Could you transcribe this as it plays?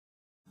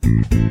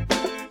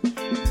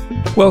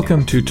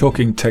Welcome to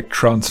Talking Tech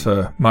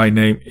Transfer. My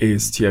name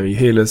is Thierry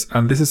Heles,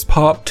 and this is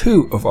part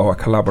 2 of our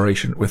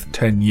collaboration with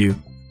 10U,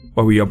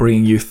 where we are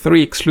bringing you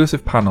 3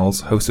 exclusive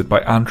panels hosted by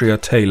Andrea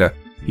Taylor,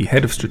 the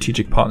Head of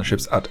Strategic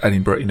Partnerships at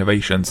Edinburgh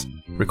Innovations,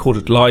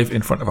 recorded live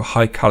in front of a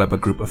high-caliber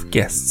group of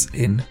guests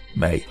in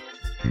May.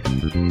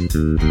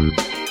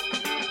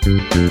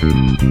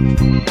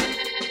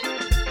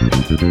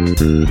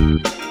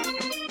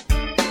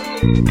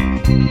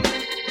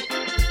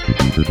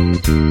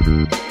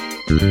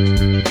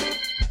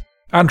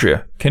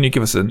 Andrea, can you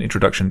give us an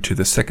introduction to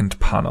the second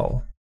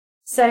panel?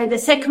 So the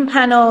second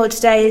panel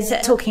today is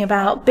talking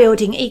about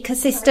building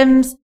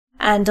ecosystems.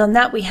 And on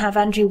that, we have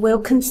Andrew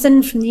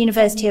Wilkinson from the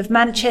University of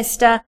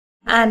Manchester,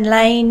 Anne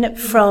Lane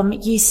from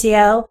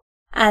UCL,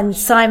 and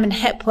Simon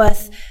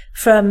Hepworth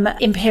from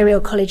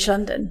Imperial College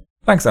London.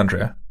 Thanks,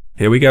 Andrea.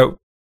 Here we go.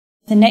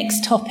 The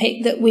next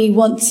topic that we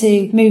want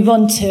to move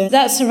on to,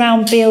 that's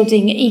around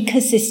building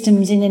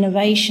ecosystems in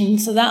innovation.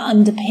 So that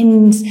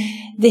underpins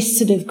this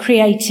sort of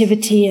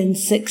creativity and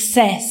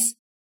success.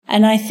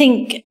 And I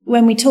think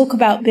when we talk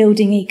about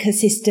building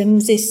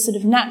ecosystems, this sort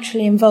of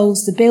naturally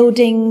involves the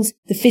buildings,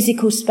 the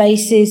physical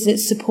spaces that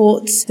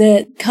supports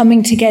the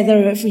coming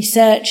together of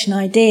research and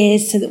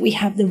ideas so that we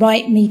have the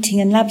right meeting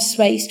and lab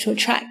space to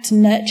attract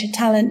and nurture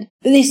talent.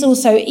 But this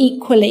also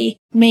equally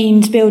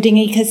means building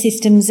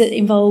ecosystems that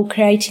involve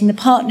creating the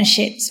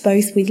partnerships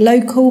both with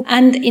local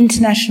and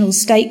international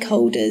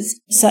stakeholders,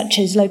 such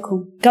as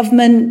local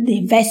government, the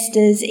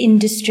investors,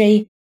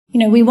 industry. You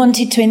know, we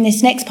wanted to, in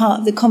this next part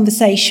of the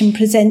conversation,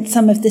 present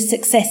some of the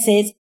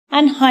successes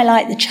and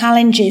highlight the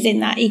challenges in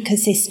that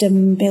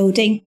ecosystem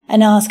building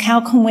and ask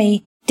how can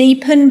we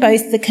deepen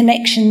both the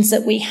connections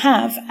that we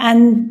have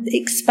and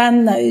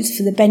expand those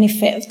for the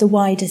benefit of the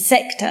wider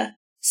sector.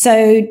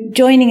 So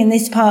joining in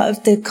this part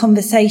of the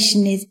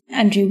conversation is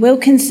Andrew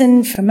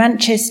Wilkinson from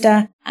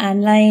Manchester,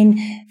 Anne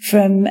Lane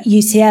from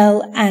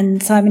UCL,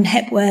 and Simon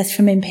Hepworth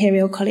from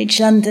Imperial College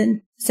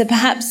London. So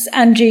perhaps,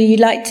 Andrew, you'd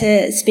like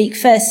to speak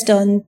first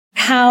on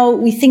how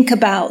we think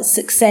about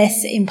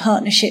success in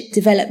partnership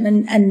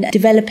development and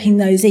developing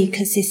those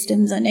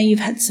ecosystems. I know you've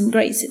had some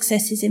great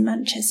successes in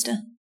Manchester.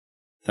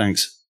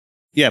 Thanks.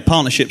 Yeah,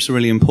 partnerships are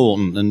really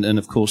important. And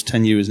of course,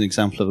 10U is an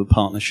example of a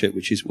partnership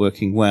which is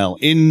working well.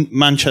 In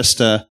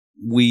Manchester,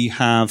 we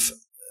have,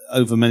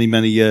 over many,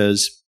 many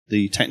years,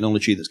 the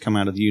technology that's come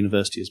out of the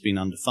university has been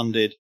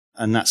underfunded.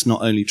 And that's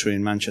not only true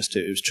in Manchester,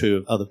 it was true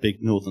of other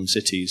big northern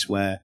cities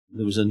where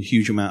there was a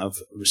huge amount of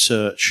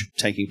research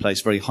taking place,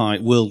 very high,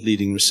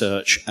 world-leading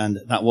research, and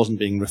that wasn't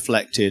being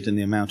reflected in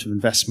the amount of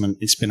investment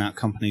in spin-out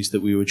companies that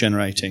we were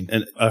generating.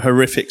 And a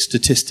horrific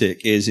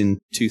statistic is in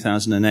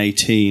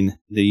 2018,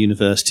 the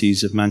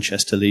universities of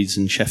Manchester, Leeds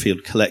and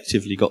Sheffield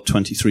collectively got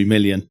 23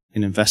 million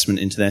in investment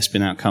into their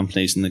spin-out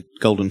companies, and the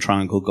Golden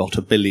Triangle got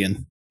 $1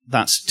 billion.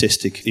 That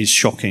statistic is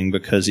shocking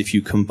because if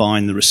you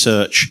combine the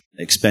research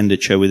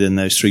expenditure within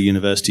those 3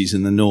 universities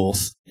in the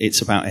north,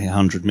 it's about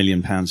 £100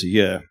 million a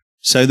year.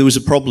 So there was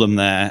a problem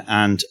there,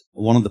 and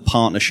one of the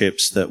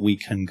partnerships that we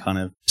can kind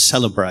of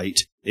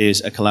celebrate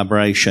is a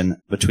collaboration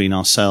between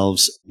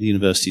ourselves, the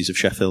universities of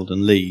Sheffield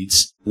and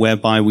Leeds,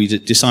 whereby we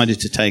decided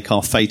to take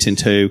our fate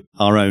into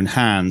our own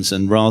hands,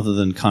 and rather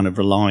than kind of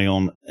rely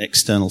on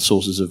external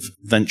sources of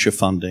venture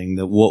funding,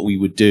 that what we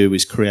would do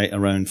is create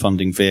our own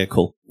funding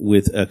vehicle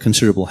with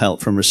considerable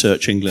help from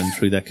Research England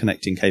through their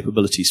Connecting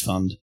Capabilities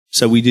Fund.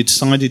 So we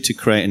decided to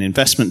create an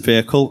investment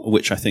vehicle,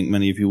 which I think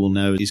many of you will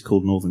know is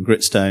called Northern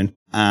Gritstone.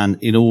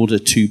 And in order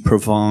to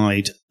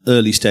provide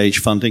early stage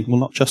funding, well,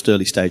 not just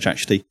early stage,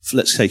 actually,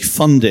 let's say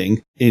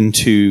funding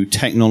into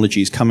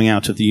technologies coming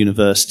out of the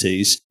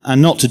universities, and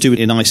not to do it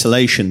in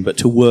isolation, but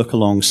to work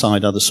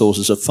alongside other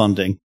sources of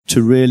funding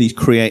to really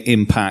create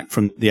impact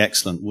from the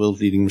excellent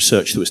world-leading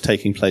research that was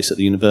taking place at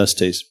the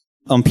universities.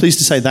 I'm pleased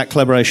to say that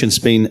collaboration's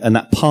been, and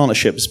that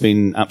partnership has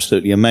been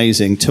absolutely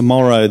amazing.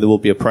 Tomorrow there will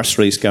be a press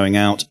release going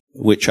out,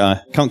 which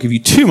I can't give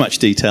you too much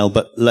detail,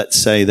 but let's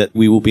say that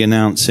we will be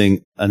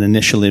announcing an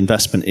initial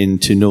investment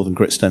into Northern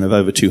Gritstone of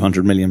over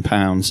 £200 million,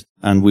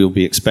 and we'll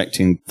be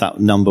expecting that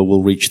number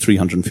will reach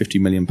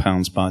 £350 million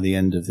by the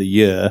end of the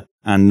year,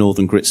 and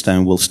Northern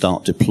Gritstone will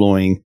start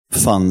deploying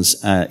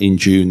funds in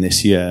June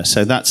this year.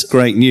 So that's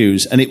great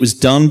news, and it was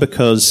done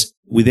because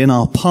within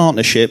our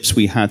partnerships,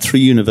 we had 3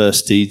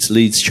 universities,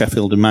 Leeds,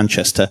 Sheffield and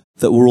Manchester,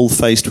 that were all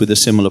faced with a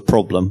similar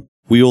problem.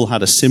 We all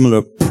had a similar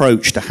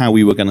approach to how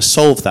we were going to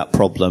solve that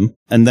problem,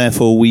 and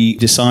therefore we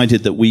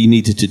decided that we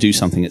needed to do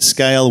something at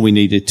scale. We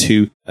needed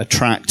to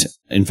attract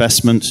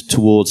investment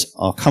towards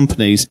our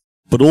companies,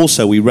 but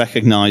also we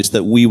recognized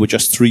that we were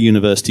just 3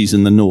 universities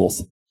in the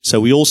north. So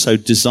we also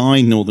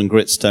designed Northern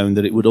Gritstone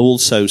that it would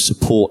also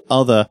support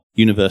other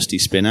university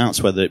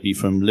spin-outs, whether it be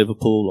from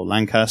Liverpool or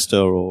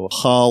Lancaster or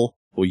Hull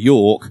or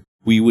York.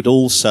 We would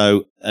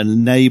also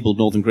enable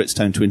Northern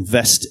Gritstone to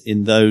invest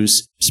in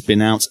those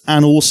spin-outs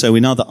and also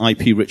in other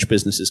IP-rich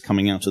businesses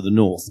coming out of the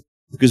north,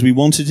 because we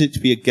wanted it to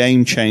be a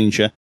game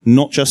changer,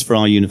 not just for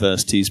our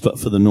universities, but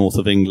for the north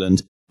of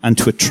England. and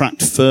to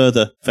attract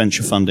further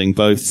venture funding,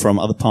 both from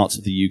other parts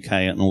of the UK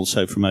and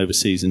also from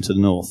overseas into the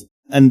north.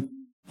 And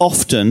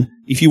often,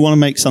 if you want to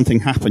make something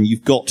happen,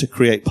 you've got to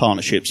create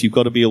partnerships. You've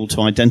got to be able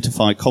to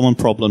identify common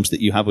problems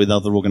that you have with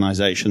other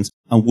organisations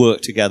and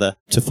work together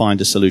to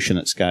find a solution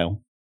at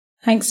scale.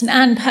 Thanks. And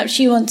Anne, perhaps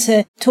you want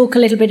to talk a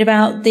little bit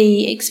about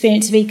the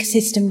experience of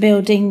ecosystem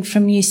building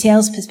from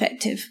UCL's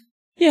perspective.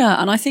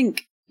 Yeah, and I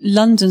think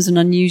London's an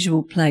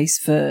unusual place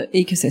for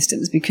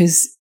ecosystems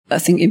because I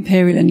think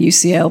Imperial and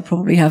UCL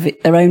probably have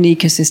their own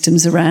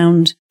ecosystems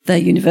around their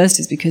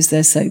universities because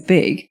they're so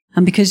big.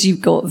 And because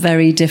you've got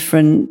very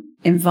different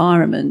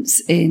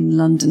environments in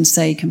London,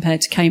 say,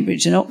 compared to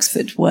Cambridge and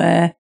Oxford,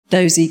 where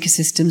those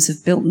ecosystems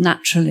have built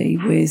naturally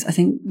with, I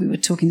think we were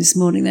talking this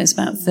morning, there's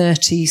about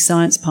 30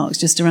 science parks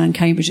just around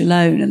Cambridge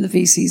alone, and the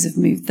VCs have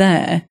moved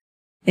there.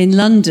 In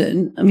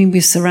London, I mean,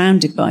 we're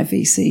surrounded by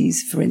VCs,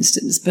 for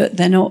instance, but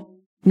they're not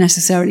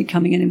necessarily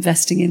coming and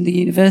investing in the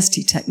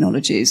university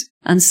technologies.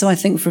 And so I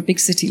think for a big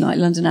city like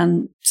London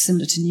and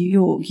similar to New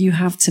York, you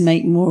have to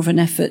make more of an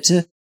effort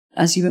to,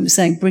 as you were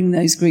saying, bring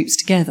those groups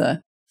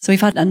together. So we've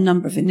had a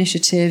number of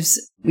initiatives.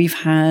 We've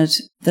had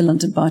the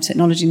London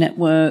Biotechnology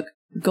Network.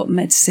 We've got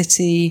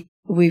MedCity.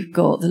 We've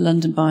got the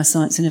London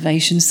Bioscience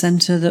Innovation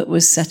Centre that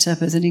was set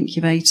up as an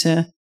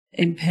incubator.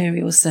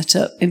 Imperial set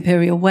up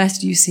Imperial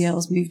West.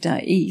 UCL's moved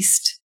out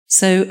east.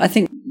 So I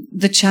think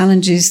the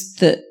challenges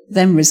that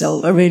then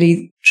result are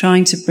really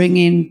trying to bring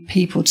in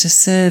people to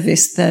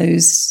service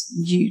those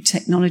new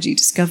technology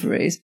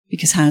discoveries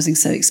because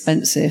housing's so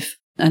expensive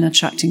and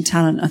attracting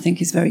talent, I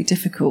think, is very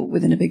difficult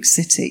within a big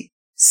city.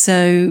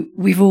 So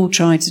we've all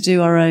tried to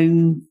do our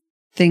own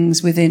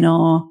things within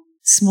our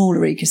smaller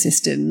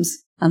ecosystems.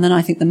 And then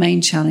I think the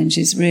main challenge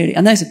is really,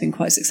 and those have been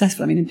quite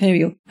successful. I mean,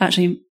 Imperial,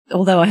 actually,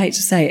 although I hate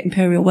to say it,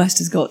 Imperial West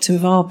has got two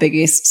of our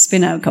biggest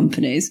spin-out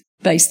companies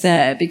based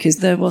there because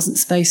there wasn't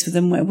space for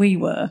them where we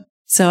were.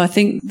 So I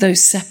think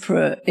those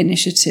separate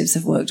initiatives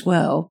have worked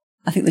well.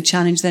 I think the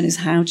challenge then is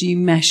how do you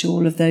mesh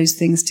all of those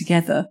things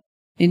together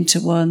into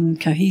one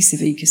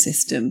cohesive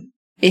ecosystem,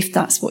 if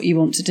that's what you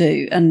want to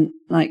do. And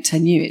like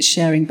 10U, it's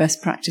sharing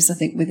best practice, I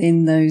think,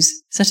 within those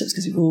setups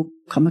because we've all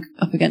come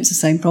up against the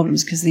same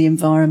problems because of the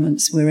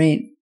environments we're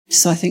in.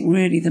 So I think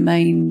really the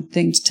main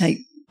thing to take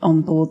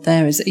on board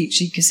there is that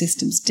each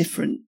ecosystem's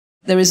different.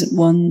 There isn't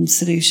one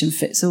solution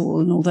fits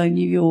all. And although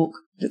New York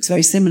looks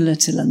very similar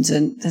to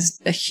London, there's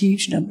a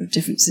huge number of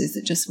differences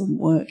that just wouldn't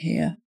work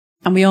here.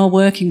 And we are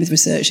working with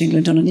Research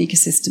England on an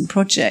ecosystem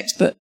project,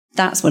 but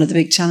that's one of the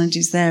big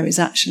challenges there is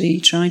actually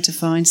trying to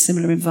find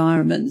similar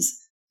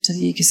environments to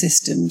the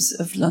ecosystems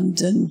of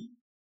London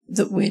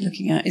that we're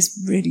looking at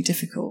is really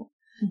difficult.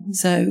 Mm-hmm.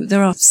 So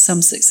there are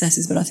some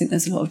successes, but I think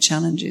there's a lot of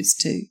challenges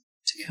to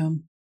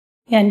come.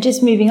 Yeah, and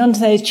just moving on to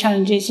those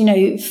challenges,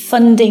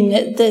 funding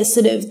at the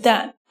sort of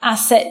that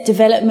asset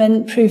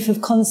development, proof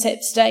of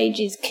concept stage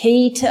is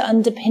key to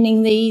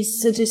underpinning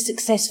these sort of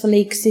successful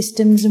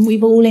ecosystems. And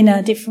we've all in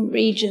our different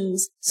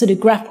regions sort of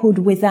grappled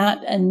with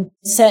that. And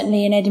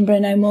certainly in Edinburgh,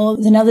 no more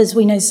than others,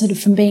 we know sort of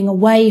from being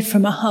away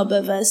from a hub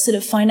of a sort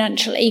of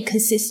financial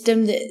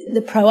ecosystem,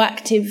 the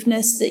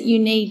proactiveness that you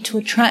need to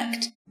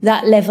attract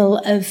that level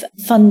of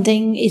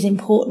funding is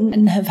important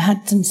and have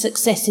had some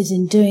successes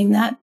in doing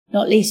that,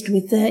 not least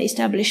with the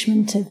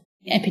establishment of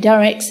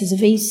Epidirex as a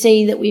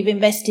VC that we've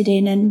invested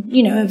in and,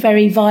 a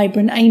very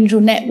vibrant angel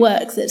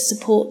network that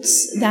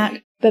supports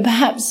that. But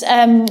perhaps,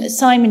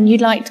 Simon, you'd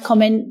like to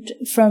comment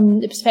from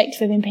the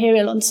perspective of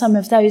Imperial on some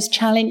of those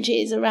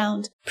challenges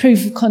around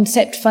proof of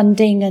concept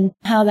funding and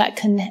how that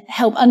can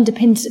help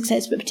underpin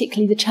success, but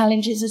particularly the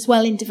challenges as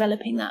well in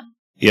developing that.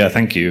 Yeah,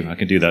 thank you. I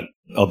can do that.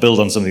 I'll build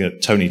on something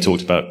that Tony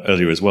talked about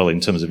earlier as well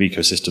in terms of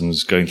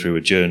ecosystems going through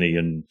a journey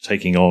and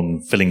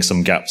filling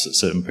some gaps at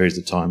certain periods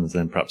of time and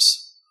then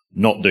perhaps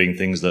not doing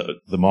things that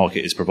the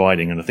market is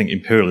providing. And I think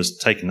Imperial has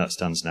taken that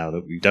stance now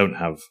that we don't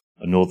have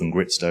a Northern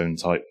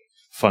Gritstone type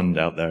fund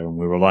out there and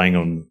we're relying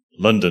on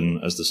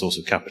London as the source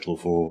of capital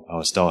for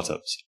our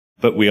startups.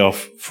 But we are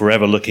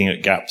forever looking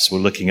at gaps. We're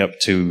looking up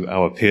to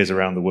our peers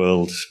around the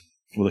world.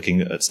 We're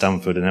looking at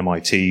Stanford and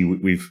MIT.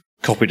 We've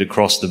copied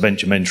across the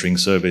venture mentoring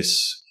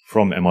service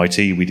from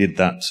MIT. We did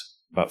that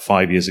about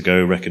 5 years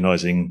ago,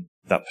 recognizing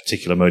that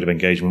particular mode of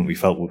engagement we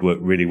felt would work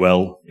really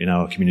well in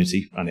our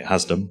community, and it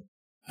has done.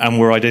 And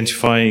we're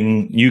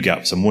identifying new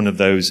gaps, and one of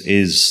those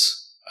is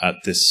at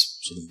this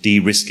sort of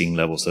de-risking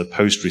level, so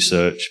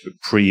post-research, but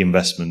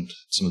pre-investment,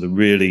 some of the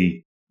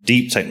really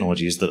deep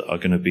technologies that are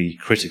going to be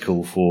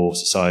critical for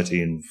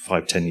society in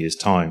 5-10 years'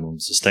 time on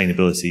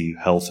sustainability,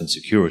 health, and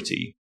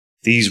security.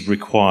 These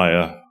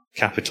require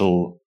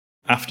capital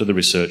after the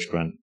research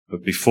grant,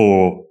 but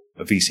before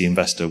a VC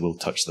investor will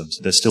touch them.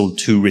 So they're still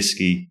too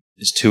risky.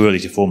 It's too early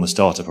to form a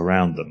startup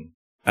around them.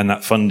 And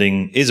that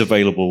funding is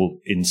available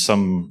in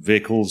some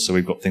vehicles. So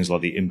we've got things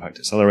like the Impact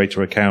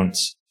Accelerator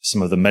accounts.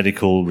 Some of the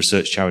medical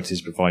research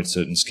charities provide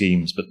certain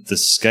schemes, but the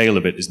scale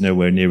of it is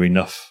nowhere near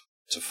enough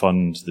to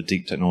fund the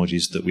deep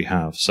technologies that we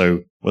have.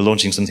 So we're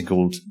launching something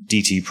called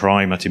DT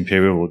Prime at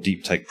Imperial, or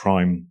Deep Tech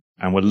Prime.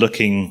 And we're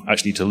looking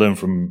actually to learn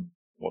from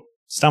what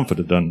Stanford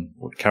have done.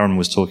 What Karen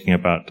was talking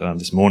about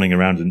this morning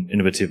around an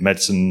innovative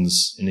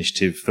medicines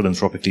initiative,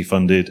 philanthropically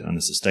funded, and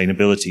a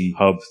sustainability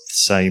hub,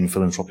 same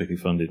philanthropically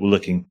funded. We're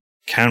looking,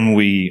 can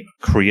we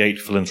create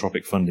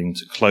philanthropic funding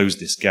to close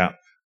this gap,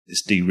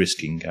 this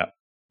de-risking gap?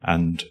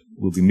 And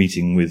we'll be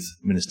meeting with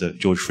Minister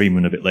George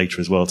Freeman a bit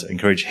later as well to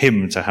encourage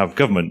him to have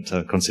government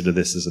to consider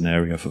this as an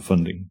area for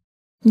funding.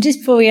 And just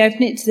before we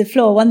open it to the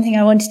floor, one thing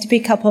I wanted to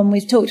pick up on,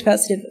 we've talked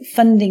about sort of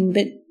funding,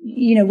 but,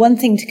 one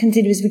thing to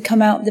consider as we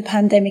come out of the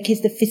pandemic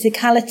is the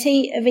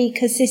physicality of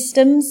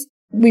ecosystems.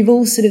 We've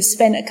all sort of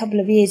spent a couple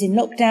of years in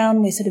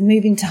lockdown. We're sort of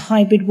moving to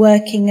hybrid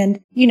working and,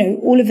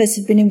 all of us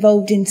have been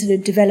involved in sort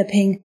of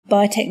developing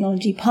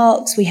biotechnology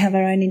parks. We have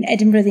our own in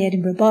Edinburgh, the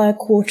Edinburgh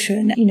BioQuarter.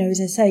 And,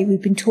 as I say,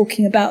 we've been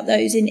talking about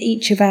those in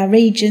each of our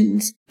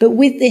regions. But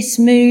with this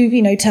move,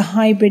 to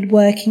hybrid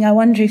working, I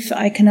wonder if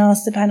I can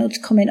ask the panel to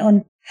comment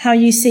on how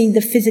you see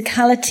the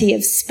physicality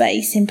of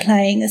space in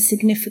playing a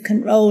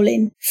significant role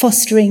in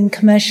fostering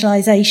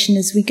commercialisation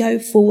as we go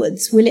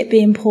forwards. Will it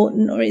be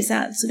important, or is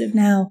that sort of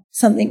now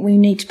something we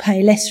need to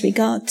pay less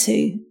regard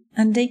to?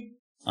 Andy?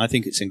 I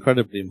think it's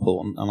incredibly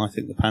important, and I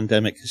think the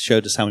pandemic has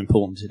showed us how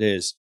important it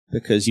is,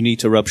 because you need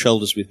to rub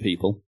shoulders with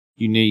people.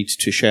 You need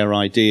to share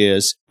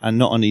ideas. And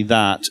not only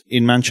that,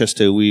 in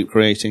Manchester, we're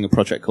creating a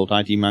project called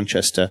ID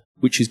Manchester,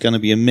 which is going to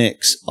be a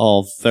mix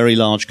of very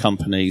large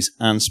companies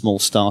and small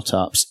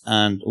startups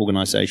and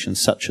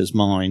organisations such as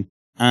mine,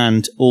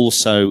 and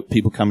also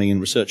people coming in,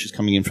 researchers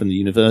coming in from the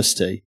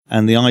university.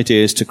 And the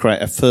idea is to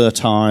create a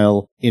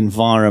fertile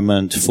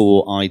environment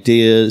for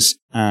ideas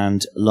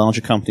and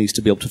larger companies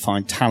to be able to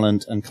find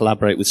talent and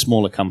collaborate with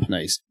smaller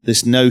companies.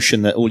 This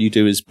notion that all you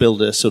do is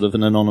build a sort of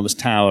an anonymous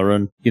tower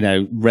and,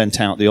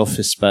 rent out the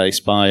office space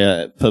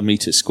per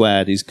metre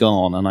squared is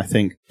gone. And I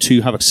think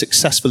to have a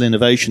successful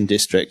innovation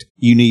district,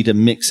 you need a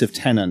mix of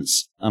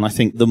tenants. And I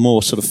think the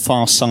more sort of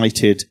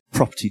far-sighted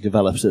property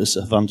developers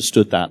have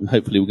understood that, and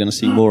hopefully we're going to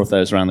see more of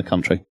those around the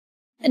country.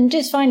 And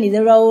just finally,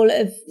 the role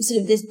of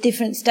sort of this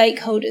different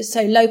stakeholders,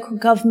 so local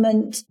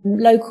government,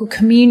 local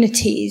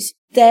communities,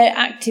 they're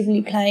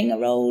actively playing a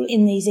role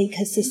in these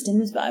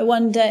ecosystems. But I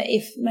wonder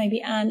if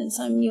maybe Anne and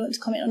Simon, you want to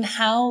comment on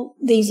how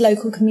these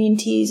local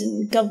communities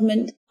and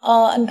government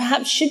are and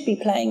perhaps should be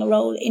playing a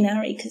role in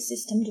our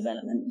ecosystem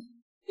development.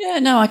 Yeah,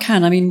 no, I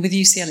can. I mean, with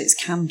UCL, it's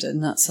Camden.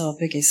 That's our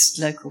biggest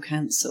local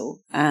council.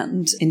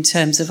 And in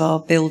terms of our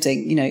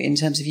building, in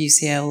terms of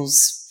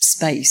UCL's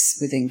space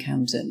within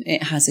Camden,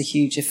 it has a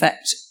huge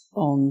effect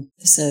on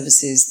the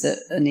services that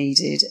are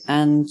needed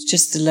and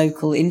just the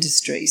local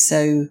industry.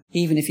 So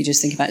even if you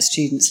just think about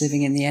students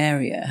living in the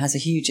area, it has a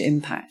huge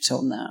impact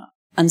on that.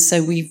 And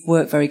so we've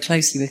worked very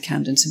closely with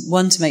Camden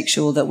to make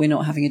sure that we're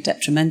not having a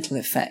detrimental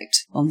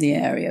effect on the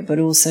area, but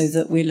also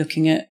that we're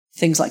looking at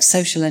things like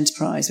social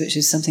enterprise, which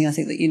is something I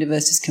think that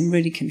universities can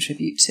really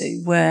contribute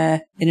to,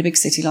 where in a big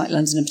city like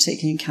London, and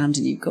particularly in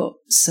Camden, you've got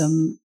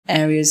some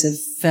areas of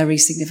very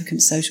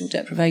significant social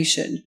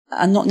deprivation,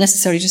 and not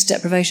necessarily just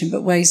deprivation,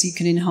 but ways you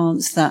can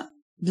enhance that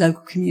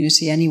local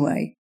community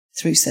anyway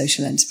through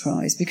social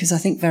enterprise. Because I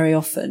think very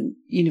often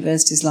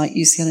universities like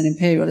UCL and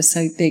Imperial are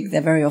so big,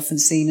 they're very often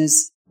seen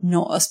as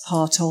not as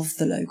part of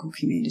the local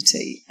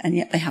community, and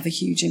yet they have a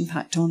huge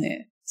impact on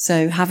it.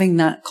 So having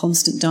that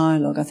constant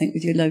dialogue, I think,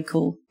 with your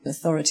local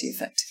authority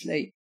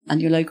effectively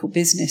and your local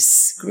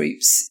business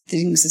groups,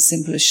 things as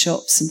simple as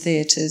shops and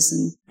theatres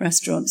and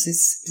restaurants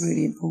is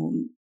really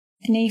important.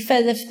 Any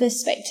further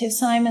perspective,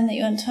 Simon, that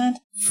you want to add?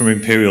 From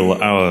Imperial,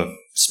 our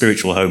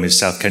spiritual home is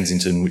South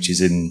Kensington, which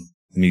is in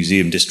the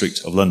Museum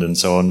District of London.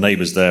 So our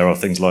neighbours there are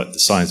things like the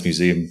Science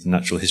Museum, the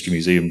Natural History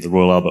Museum, the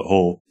Royal Albert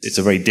Hall. It's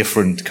a very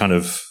different kind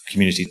of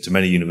community to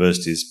many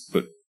universities,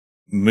 but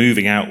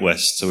moving out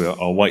west, so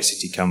our White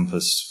City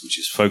campus, which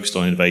is focused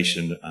on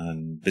innovation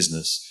and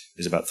business,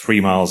 is about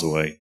 3 miles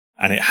away,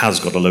 and it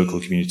has got a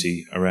local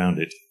community around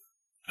it.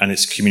 And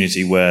it's a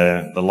community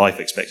where the life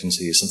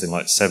expectancy is something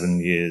like 7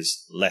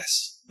 years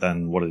less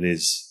than what it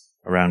is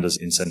around us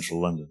in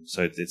central London.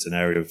 So it's an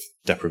area of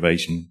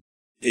deprivation.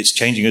 It's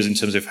changing us in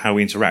terms of how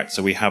we interact.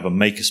 So we have a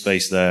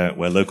makerspace there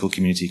where local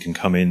community can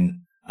come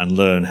in and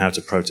learn how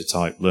to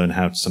prototype, learn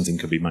how something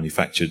could be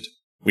manufactured.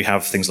 We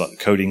have things like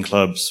the coding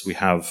clubs. We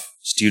have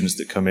students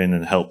that come in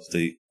and help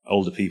the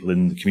older people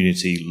in the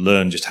community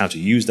learn just how to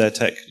use their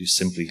tech, just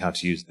simply how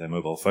to use their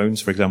mobile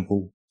phones, for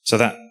example. So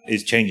that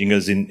is changing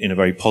us in a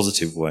very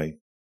positive way.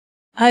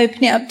 I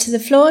open it up to the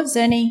floor. Is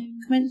there any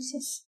comments?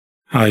 Yes.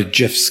 Hi,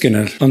 Jeff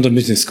Skinner, London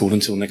Business School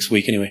until next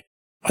week anyway.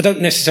 I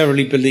don't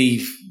necessarily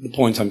believe the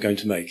point I'm going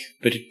to make,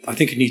 but I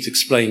think it needs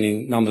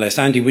explaining nonetheless.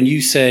 Andy, when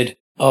you said,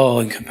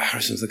 in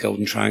comparison to the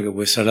Golden Triangle,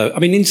 we're so low. I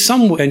mean, in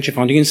some venture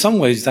funding, in some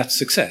ways, that's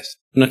success.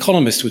 An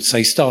economist would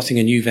say starting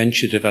a new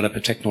venture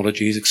developer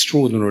technology is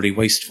extraordinarily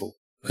wasteful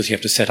because you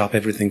have to set up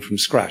everything from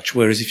scratch.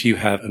 Whereas if you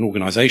have an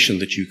organization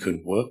that you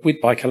can work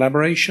with by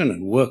collaboration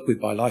and work with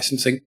by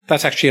licensing,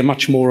 that's actually a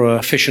much more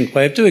efficient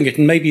way of doing it.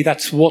 And maybe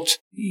that's what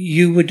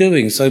you were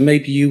doing. So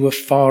maybe you were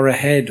far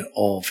ahead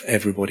of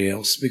everybody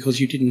else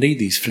because you didn't need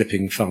these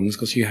flipping funds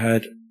because you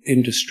had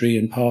industry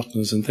and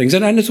partners and things.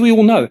 And as we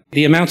all know,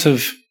 the amount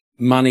of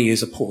money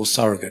is a poor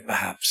surrogate,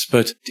 perhaps,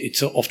 but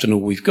it's often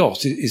all we've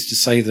got, is to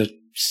say that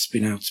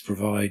spin-outs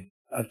provide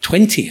a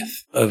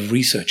 20th of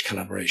research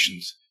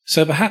collaborations.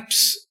 So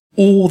perhaps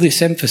all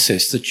this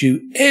emphasis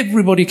that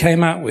everybody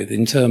came out with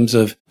in terms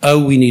of,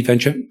 we need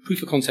venture,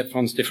 proof of concept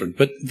funds different,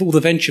 but all the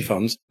venture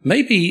funds,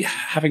 maybe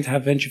having to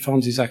have venture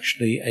funds is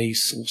actually a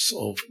source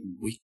of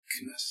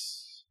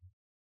weakness.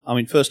 I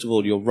mean, first of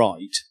all, you're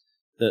right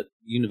that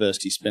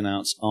university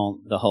spin-outs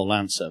aren't the whole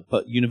answer,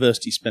 but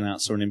university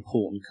spin-outs are an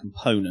important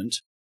component,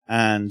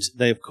 and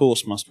they, of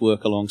course, must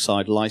work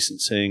alongside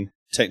licensing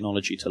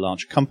technology to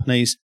larger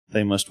companies.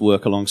 They must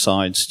work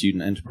alongside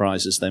student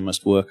enterprises. They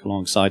must work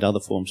alongside other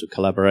forms of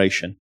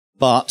collaboration.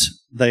 But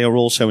they are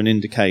also an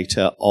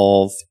indicator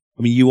of,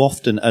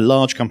 a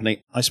large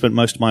company, I spent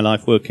most of my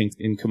life working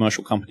in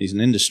commercial companies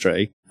and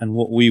industry, and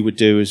what we would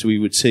do is we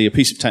would see a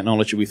piece of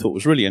technology we thought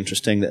was really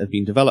interesting that had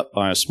been developed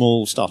by a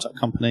small startup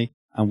company,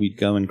 and we'd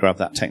go and grab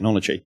that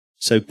technology.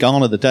 So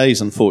gone are the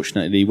days,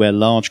 unfortunately, where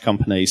large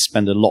companies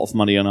spend a lot of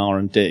money on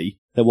R&D,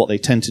 that what they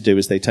tend to do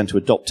is they tend to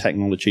adopt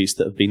technologies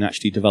that have been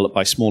actually developed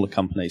by smaller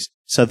companies.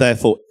 So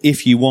therefore,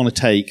 if you want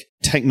to take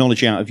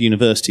technology out of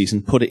universities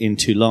and put it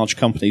into large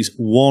companies,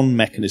 one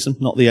mechanism,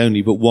 not the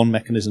only, but one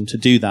mechanism to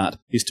do that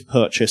is to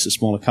purchase a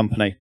smaller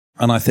company.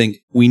 And I think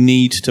we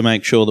need to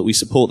make sure that we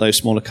support those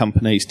smaller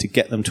companies to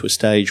get them to a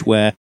stage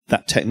where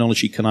that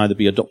technology can either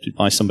be adopted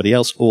by somebody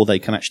else or they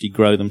can actually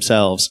grow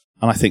themselves.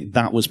 And I think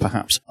that was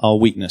perhaps our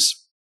weakness.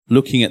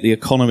 Looking at the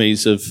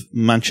economies of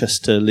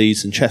Manchester,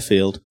 Leeds and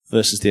Sheffield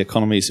versus the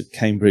economies of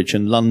Cambridge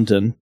and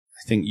London,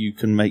 I think you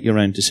can make your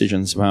own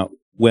decisions about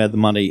where the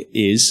money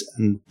is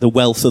and the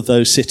wealth of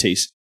those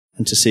cities,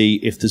 and to see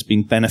if there's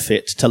been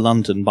benefit to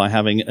London by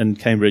having, and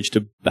Cambridge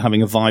to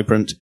having, a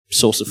vibrant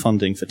source of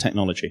funding for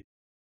technology.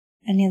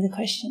 Any other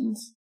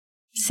questions?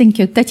 Thank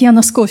you.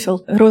 Tatiana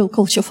Scofield, Royal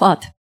College of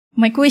Art.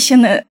 My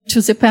question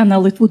to the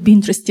panel, it would be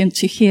interesting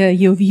to hear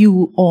your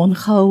view on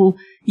how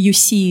you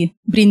see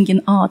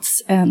bringing arts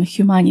and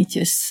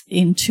humanities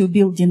into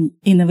building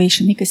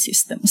innovation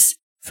ecosystems.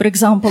 For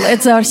example,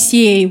 at the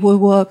RCA, we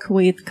work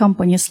with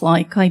companies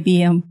like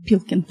IBM,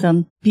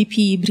 Pilkington,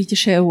 BP,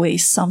 British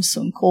Airways,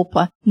 Samsung,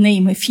 Copa,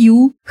 name a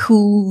few,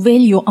 who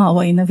value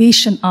our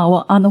innovation,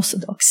 our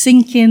unorthodox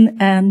thinking,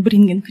 and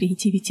bringing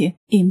creativity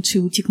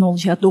into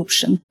technology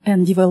adoption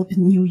and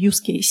developing new use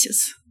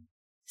cases.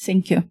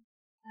 Thank you.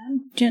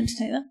 Do you want to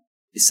take that?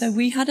 So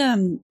we had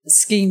a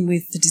scheme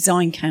with the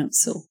Design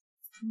Council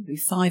probably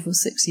 5 or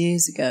 6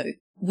 years ago,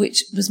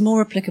 which was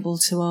more applicable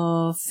to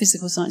our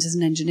physical sciences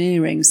and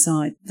engineering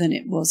side than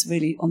it was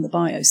really on the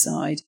bio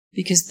side,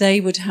 because they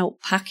would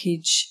help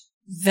package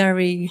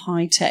very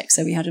high tech.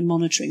 So we had a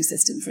monitoring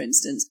system, for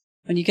instance.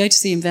 When you go to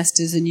see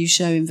investors and you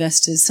show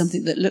investors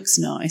something that looks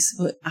nice,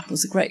 well,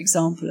 Apple's a great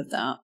example of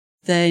that,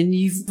 then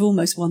you've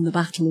almost won the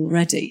battle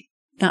already.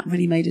 That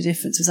really made a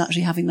difference, was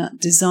actually having that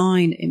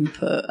design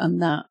input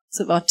and that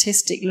sort of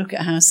artistic look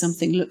at how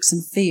something looks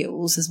and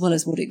feels as well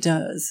as what it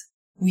does.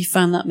 We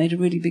found that made a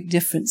really big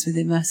difference with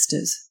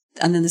investors.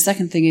 And then the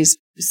second thing is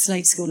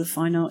Slade School of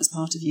Fine Art is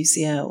part of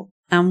UCL.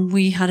 And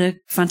we had a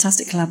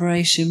fantastic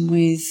collaboration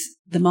with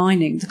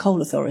the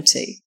Coal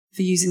Authority,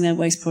 for using their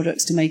waste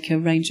products to make a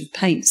range of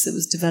paints that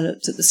was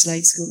developed at the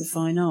Slade School of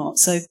Fine Art.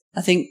 So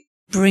I think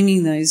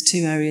bringing those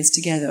two areas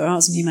together,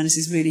 arts and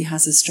humanities really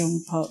has a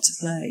strong part to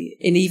play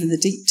in even the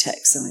deep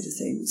tech side of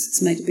things.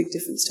 It's made a big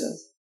difference to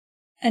us.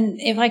 And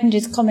if I can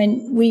just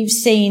comment, we've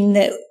seen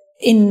that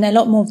in a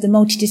lot more of the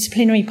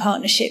multidisciplinary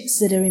partnerships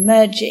that are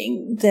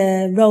emerging,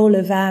 the role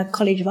of our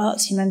College of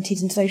Arts,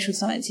 Humanities and Social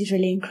Science is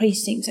really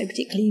increasing. So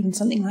particularly even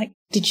something like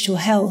digital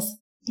health.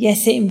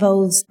 Yes, it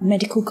involves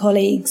medical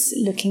colleagues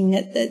looking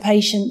at the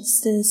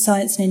patients, the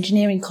science and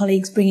engineering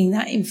colleagues bringing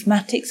that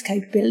informatics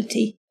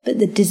capability. But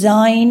the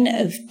design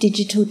of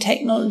digital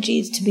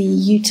technologies to be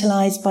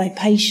utilised by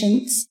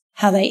patients,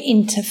 how they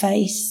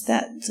interface,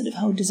 that sort of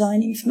whole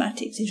design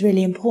informatics is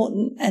really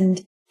important.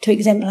 And to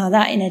exemplify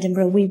that in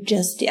Edinburgh, we've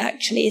just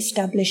actually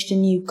established a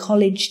new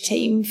college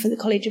team for the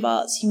College of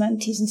Arts,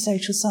 Humanities and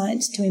Social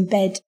Science to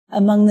embed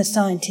among the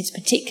scientists,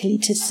 particularly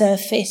to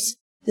surface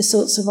the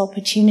sorts of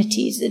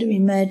opportunities that are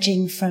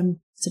emerging from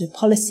sort of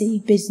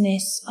policy,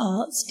 business,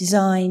 arts,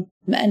 design,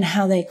 and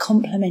how they're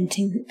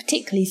complementing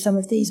particularly some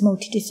of these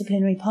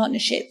multidisciplinary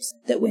partnerships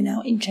that we're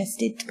now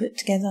interested to put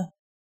together.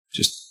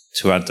 Just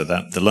to add to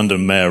that, the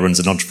London Mayor runs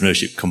an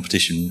entrepreneurship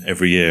competition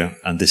every year,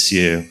 and this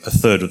year a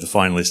third of the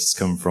finalists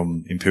come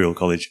from Imperial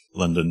College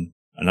London,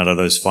 and out of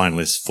those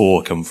finalists,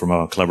 4 come from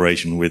our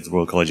collaboration with the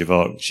Royal College of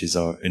Art, which is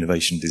our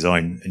Innovation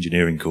Design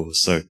Engineering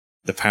course. So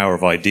the power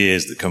of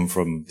ideas that come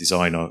from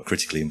design are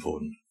critically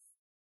important.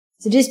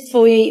 So just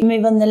before we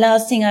move on, the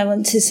last thing I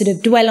want to sort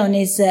of dwell on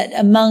is that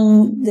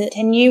among the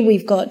 10U,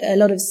 we've got a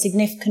lot of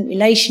significant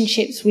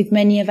relationships with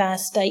many of our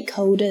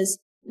stakeholders,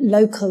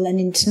 local and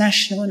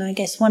international. And I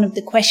guess one of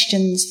the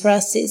questions for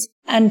us is,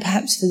 and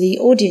perhaps for the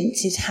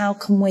audience, is how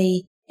can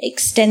we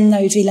extend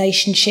those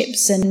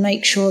relationships and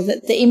make sure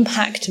that the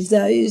impact of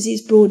those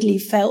is broadly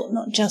felt,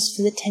 not just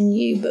for the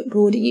 10U, but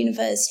broader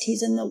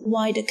universities and the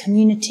wider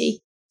community.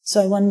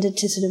 So I wondered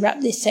to sort of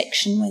wrap this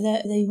section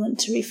whether they want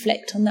to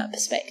reflect on that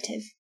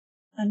perspective.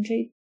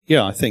 Andrew?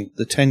 Yeah, I think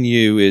the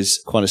 10U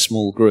is quite a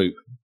small group.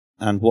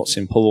 And what's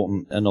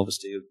important, and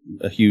obviously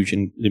a huge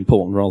and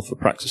important role for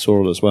Praxis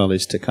Oral as well,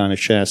 is to kind of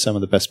share some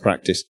of the best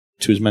practice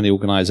to as many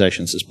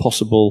organisations as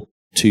possible,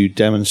 to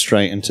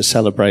demonstrate and to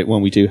celebrate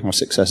when we do have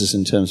successes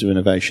in terms of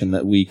innovation,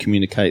 that we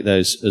communicate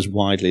those as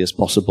widely as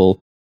possible.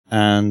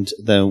 And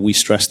then we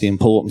stress the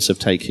importance of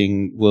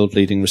taking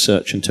world-leading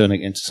research and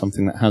turning it into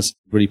something that has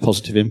really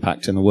positive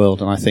impact in the world.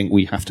 And I think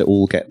we have to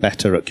all get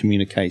better at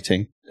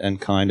communicating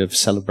and kind of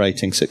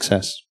celebrating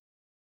success.